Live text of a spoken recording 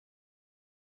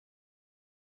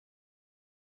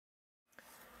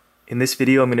In this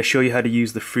video, I'm going to show you how to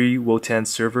use the free Wotan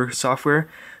Server software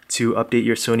to update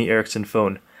your Sony Ericsson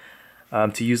phone.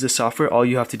 To use this software, all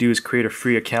you have to do is create a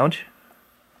free account,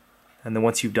 and then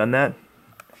once you've done that,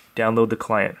 download the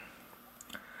client.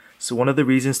 So one of the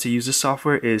reasons to use this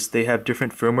software is they have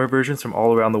different firmware versions from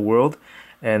all around the world,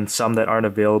 and some that aren't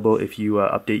available if you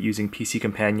update using PC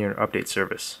Companion or Update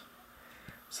Service.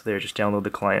 So there, just download the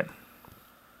client.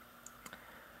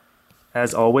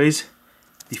 As always,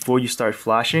 before you start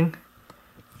flashing,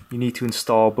 you need to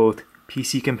install both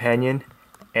PC Companion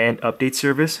and Update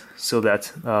Service so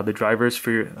that the drivers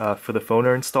for the phone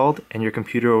are installed and your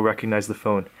computer will recognize the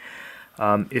phone.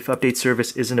 If Update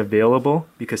Service isn't available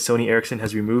because Sony Ericsson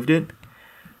has removed it,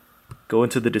 go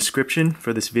into the description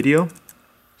for this video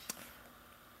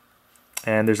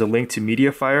and there's a link to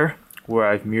MediaFire where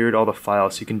I've mirrored all the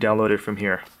files so you can download it from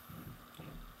here.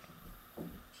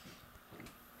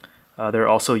 There are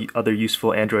also other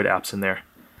useful Android apps in there.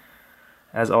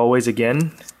 As always,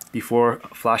 again, before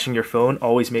flashing your phone,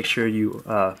 always make sure you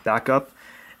back up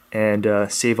and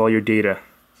save all your data.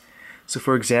 So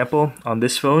for example, on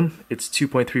this phone, it's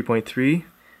 2.3.3,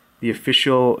 the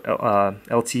official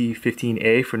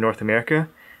LT15A for North America,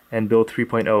 and build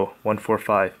 3.0,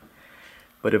 145.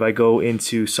 But if I go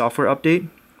into software update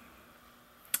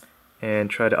and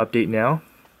try to update now,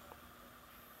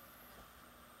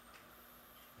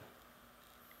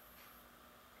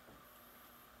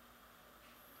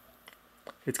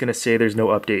 it's going to say there's no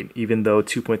update, even though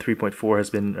 2.3.4 has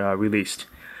been released.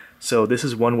 So this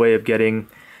is one way of getting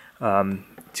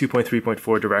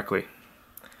 2.3.4 directly.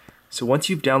 So once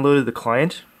you've downloaded the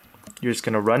client, you're just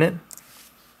going to run it,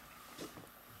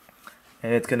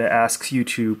 and it's going to ask you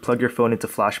to plug your phone into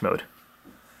flash mode.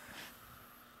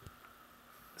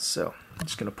 So I'm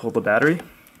just going to pull the battery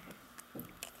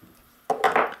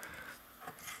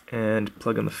and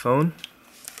plug in the phone,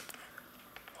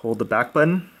 hold the back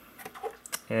button,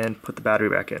 and put the battery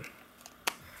back in.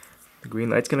 The green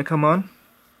light's going to come on,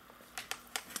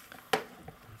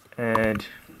 and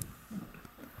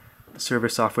the server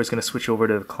software is going to switch over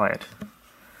to the client.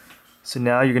 So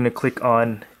now you're going to click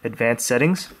on Advanced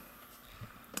Settings,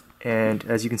 and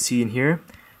as you can see in here,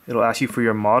 it'll ask you for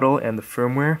your model and the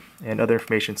firmware and other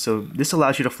information. So this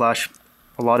allows you to flash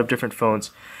a lot of different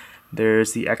phones.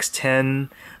 There's the X10,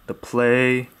 the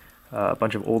Play, a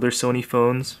bunch of older Sony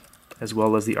phones, as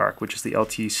well as the ARC, which is the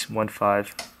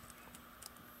LT15.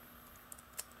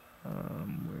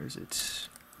 Where is it?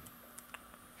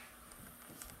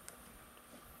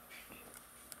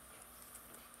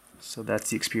 So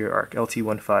that's the Xperia ARC,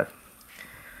 LT15.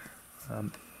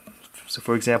 So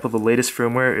for example, the latest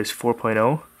firmware is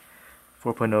 4.0,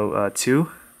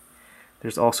 4.02.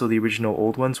 There's also the original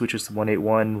old ones, which is the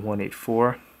 181,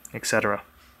 184, etc.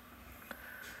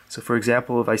 So for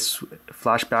example, if I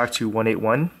flash back to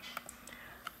 181,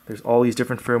 there's all these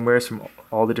different firmwares from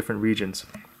all the different regions.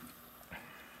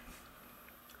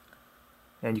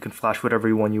 And you can flash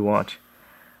whatever one you want.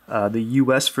 The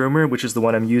US firmware, which is the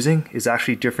one I'm using, is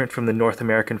actually different from the North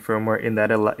American firmware in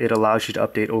that it allows you to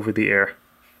update over the air.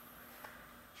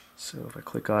 So if I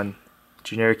click on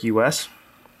generic US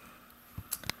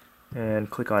and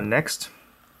click on next,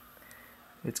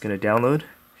 it's going to download.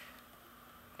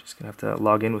 Just going to have to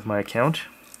log in with my account.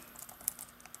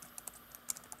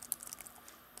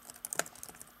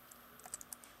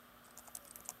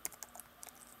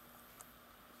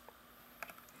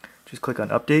 Just click on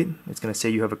update. It's going to say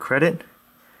you have a credit,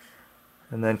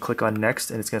 and then click on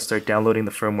next and it's going to start downloading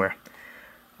the firmware.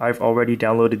 I've already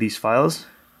downloaded these files,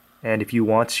 and if you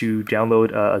want to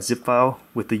download a zip file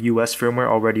with the US firmware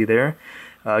already there,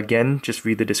 again, just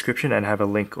read the description and I have a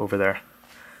link over there.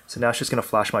 So now it's just going to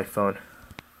flash my phone.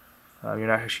 You're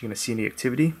not actually going to see any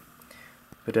activity,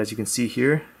 but as you can see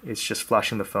here, it's just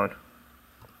flashing the phone.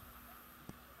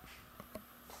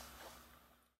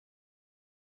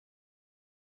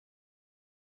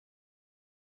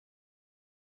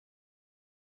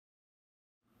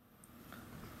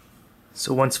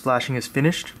 So once flashing is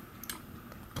finished,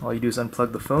 all you do is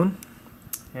unplug the phone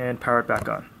and power it back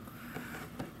on.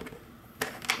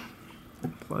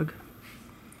 Plug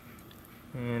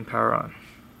and power on.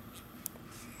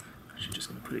 Actually, just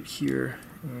going to put it here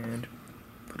and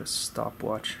put a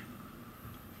stopwatch.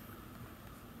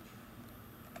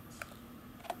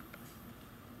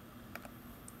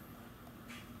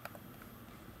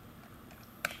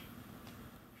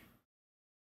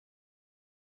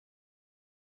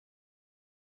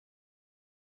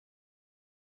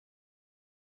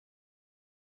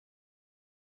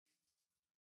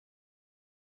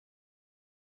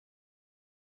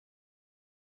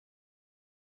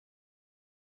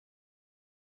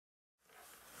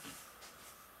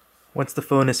 Once the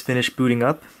phone is finished booting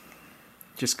up,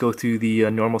 just go through the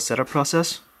normal setup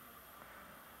process.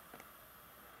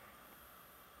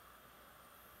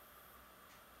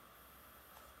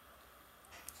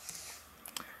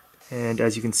 And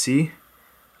as you can see,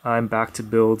 I'm back to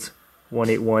build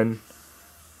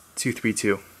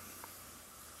 181.232.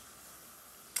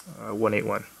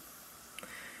 181.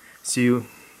 So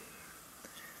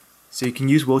you can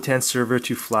use Wotan Server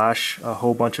to flash a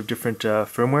whole bunch of different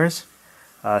firmwares,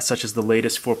 such as the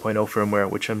latest 4.0 firmware,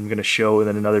 which I'm going to show in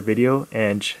another video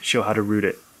and show how to root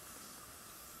it.